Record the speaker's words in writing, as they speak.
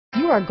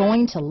are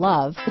going to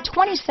love the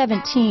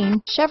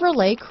 2017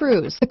 Chevrolet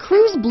Cruze. The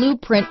Cruze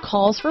blueprint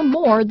calls for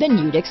more than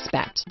you'd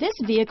expect. This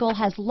vehicle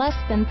has less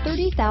than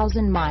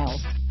 30,000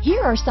 miles.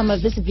 Here are some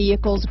of this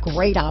vehicle's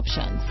great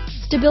options: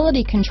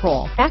 stability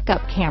control,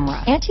 backup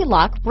camera,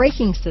 anti-lock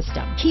braking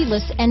system,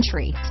 keyless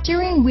entry,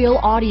 steering wheel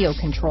audio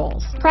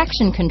controls,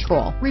 traction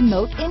control,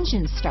 remote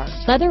engine start,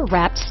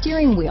 leather-wrapped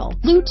steering wheel,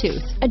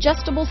 Bluetooth,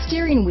 adjustable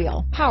steering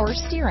wheel, power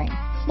steering,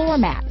 floor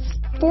mats,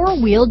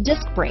 four-wheel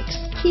disc brakes,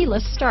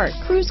 keyless start,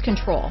 cruise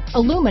control,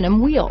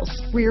 aluminum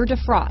wheels, rear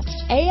defrost,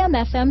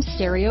 AM/FM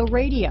stereo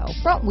radio,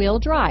 front-wheel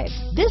drive.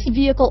 This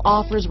vehicle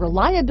offers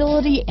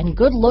reliability and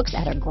good looks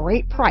at a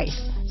great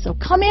price. So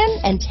come in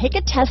and take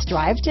a test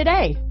drive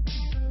today.